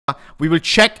We will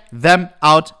check them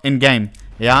out in game.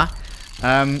 Yeah.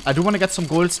 I do want to get some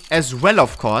golds as well,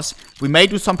 of course. We may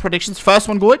do some predictions. First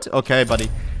one gold. Okay, buddy.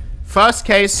 First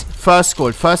case, first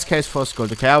gold. First case, first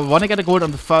gold. Okay, I want to get a gold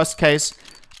on the first case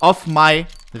of my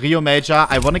Rio Major.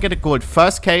 I want to get a gold.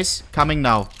 First case coming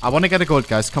now. I want to get a gold,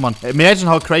 guys. Come on. Imagine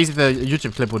how crazy the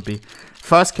YouTube clip would be.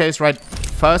 First case, right?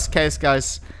 First case,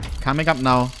 guys. Coming up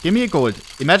now. Give me a gold.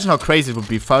 Imagine how crazy it would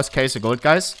be. First case, a gold,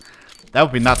 guys. That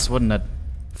would be nuts, wouldn't it?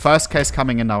 First case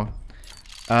coming in now.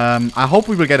 I hope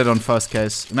we will get it on first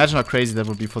case. Imagine how crazy that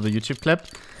would be for the YouTube clip.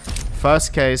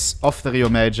 First case of the Rio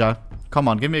Major. Come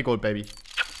on, give me a gold, baby.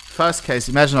 First case.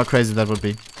 Imagine how crazy that would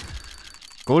be.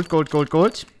 Gold, gold, gold,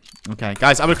 gold. Okay,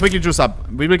 guys, I will quickly juice up.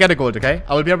 We will get a gold, okay?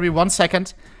 I will be RB 1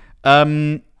 second.